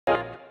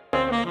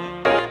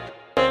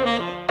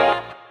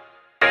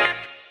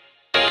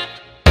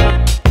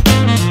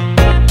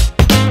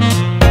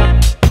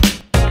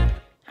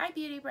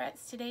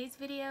guys, today's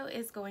video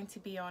is going to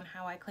be on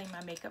how I clean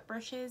my makeup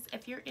brushes.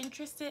 If you're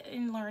interested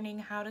in learning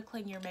how to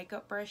clean your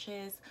makeup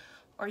brushes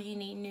or you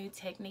need new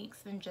techniques,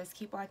 then just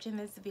keep watching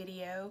this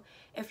video.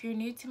 If you're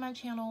new to my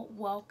channel,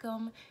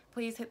 welcome.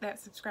 Please hit that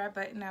subscribe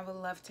button. I would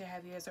love to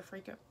have you as a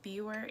frequent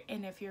viewer.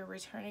 And if you're a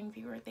returning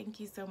viewer, thank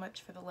you so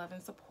much for the love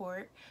and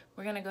support.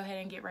 We're going to go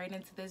ahead and get right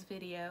into this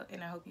video,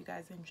 and I hope you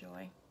guys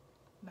enjoy.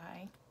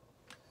 Bye.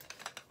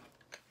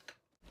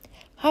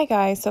 Hi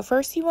guys, so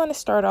first you want to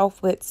start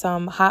off with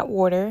some hot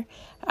water.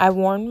 I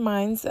warmed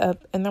mine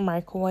up in the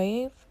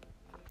microwave.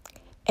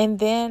 And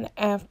then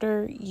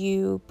after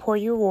you pour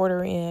your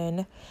water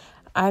in,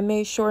 I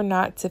made sure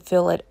not to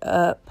fill it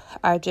up.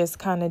 I just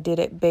kind of did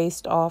it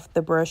based off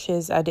the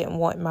brushes. I didn't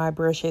want my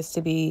brushes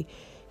to be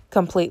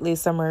completely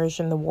submerged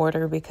in the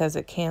water because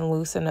it can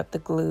loosen up the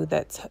glue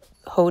that's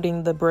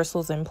holding the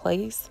bristles in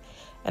place.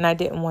 And I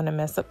didn't want to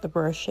mess up the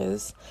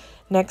brushes.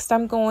 Next,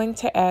 I'm going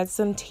to add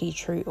some tea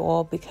tree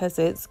oil because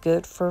it's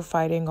good for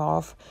fighting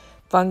off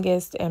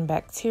fungus and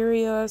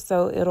bacteria.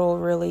 So it'll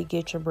really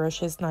get your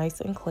brushes nice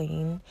and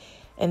clean.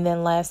 And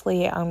then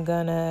lastly, I'm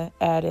going to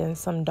add in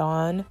some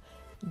Dawn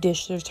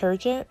dish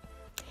detergent.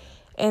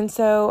 And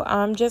so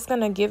I'm just going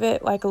to give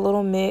it like a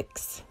little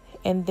mix.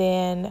 And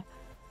then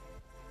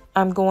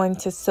I'm going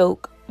to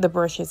soak the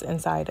brushes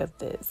inside of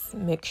this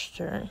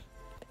mixture.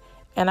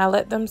 And I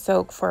let them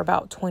soak for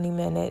about 20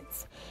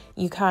 minutes.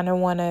 You kind of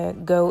want to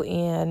go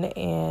in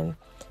and,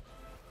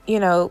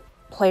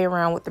 play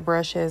around with the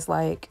brushes,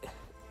 like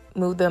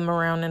move them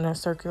around in a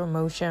circular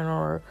motion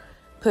or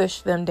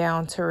push them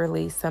down to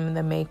release some of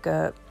the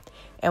makeup.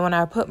 And when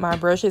I put my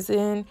brushes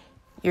in,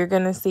 you're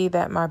going to see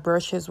that my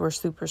brushes were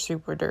super,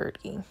 super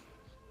dirty.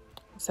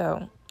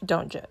 So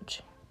don't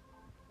judge.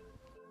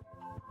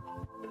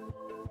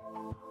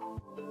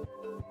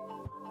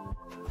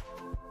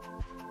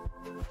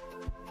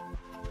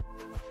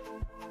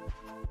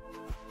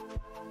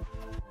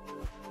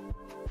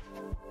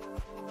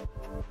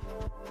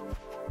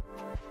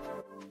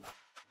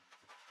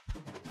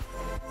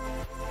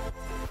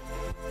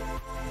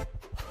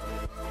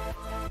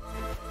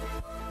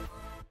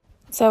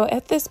 So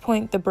at this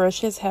point, the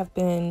brushes have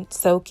been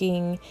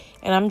soaking,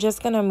 and I'm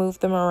just going to move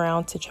them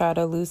around to try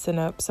to loosen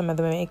up some of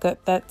the makeup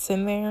that's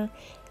in there.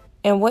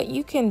 And what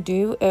you can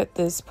do at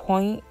this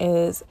point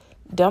is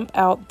dump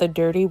out the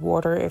dirty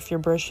water if your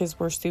brushes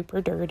were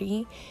super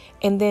dirty,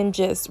 and then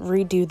just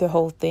redo the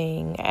whole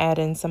thing. Add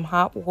in some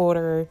hot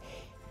water,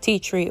 tea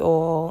tree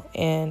oil,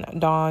 and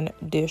Dawn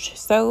dish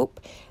soap,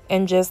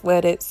 and just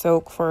let it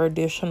soak for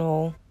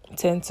additional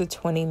 10 to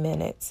 20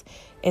 minutes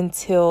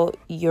until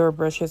your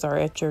brushes are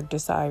at your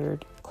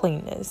desired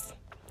cleanness.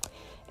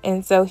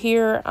 And so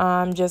here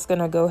I'm just going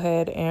to go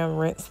ahead and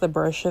rinse the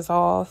brushes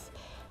off.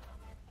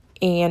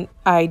 And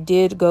I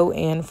did go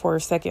in for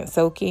a second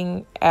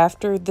soaking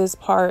after this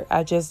part.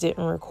 I just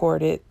didn't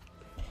record it.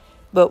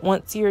 But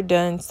once you're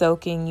done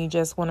soaking, you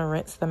just want to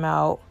rinse them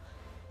out.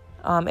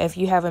 If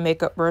you have a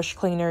makeup brush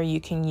cleaner,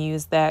 you can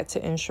use that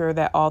to ensure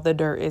that all the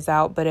dirt is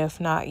out. But if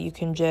not, you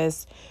can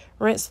just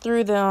rinse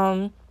through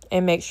them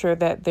and make sure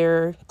that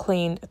they're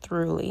cleaned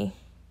thoroughly.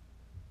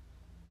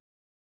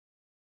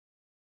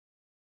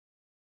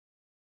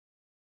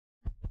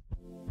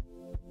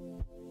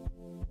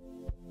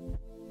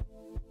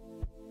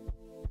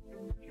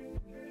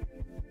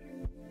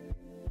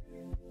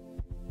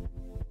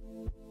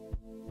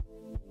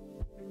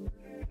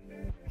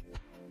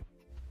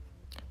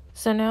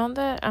 So now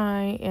that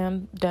I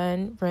am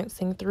done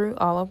rinsing through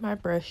all of my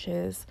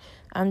brushes,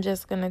 I'm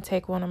just going to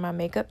take one of my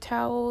makeup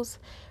towels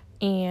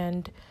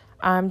and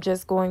I'm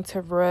just going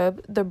to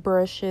rub the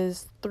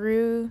brushes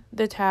through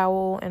the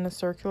towel in a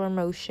circular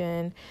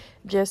motion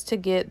just to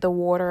get the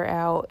water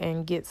out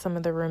and get some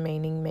of the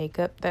remaining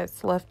makeup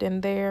that's left in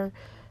there.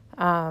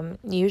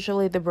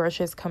 Usually the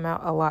brushes come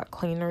out a lot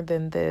cleaner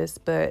than this,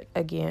 but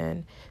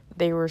again,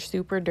 they were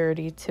super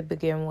dirty to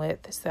begin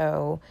with.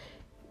 So,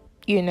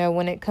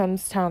 when it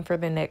comes time for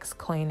the next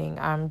cleaning,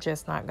 I'm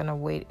just not going to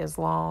wait as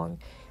long.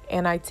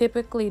 And I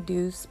typically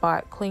do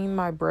spot clean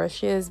my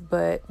brushes,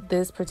 but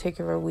this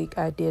particular week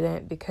I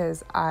didn't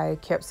because I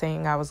kept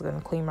saying I was going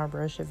to clean my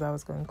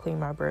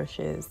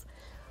brushes.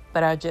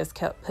 But I just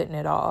kept putting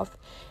it off.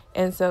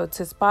 And so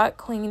to spot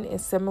clean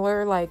is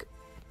similar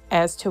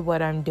as to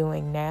what I'm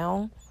doing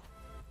now,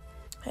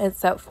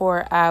 except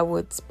for I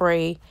would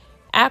spray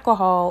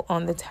alcohol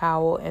on the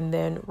towel and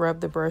then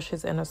rub the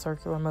brushes in a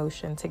circular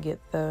motion to get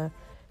the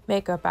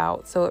makeup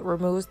out. So it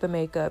removes the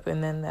makeup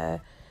and then the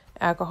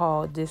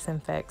alcohol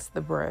disinfects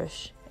the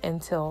brush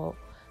until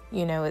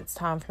it's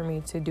time for me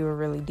to do a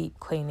really deep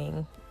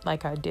cleaning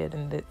like I did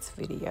in this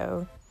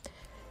video.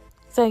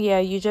 So yeah,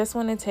 you just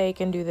want to take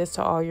and do this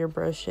to all your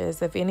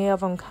brushes. If any of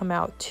them come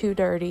out too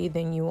dirty,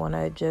 then you want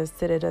to just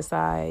set it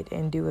aside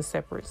and do a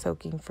separate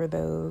soaking for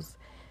those,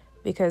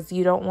 because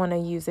you don't want to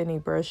use any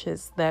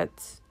brushes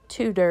that's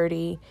too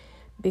dirty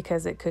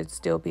because it could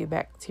still be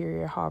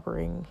bacteria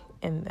harboring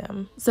in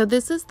them. So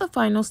this is the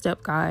final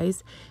step,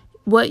 guys.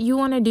 What you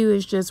want to do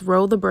is just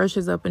roll the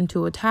brushes up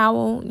into a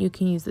towel. You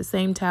can use the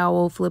same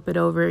towel, flip it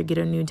over, get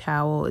a new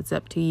towel. It's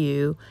up to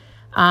you.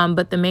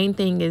 But the main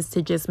thing is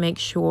to just make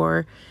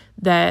sure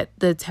that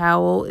the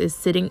towel is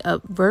sitting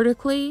up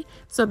vertically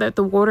so that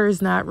the water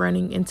is not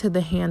running into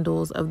the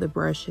handles of the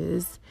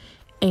brushes.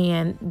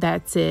 And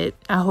that's it.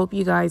 I hope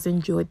you guys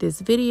enjoyed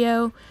this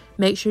video.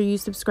 Make sure you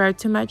subscribe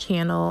to my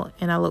channel,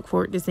 and I look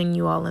forward to seeing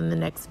you all in the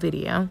next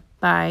video.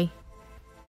 Bye.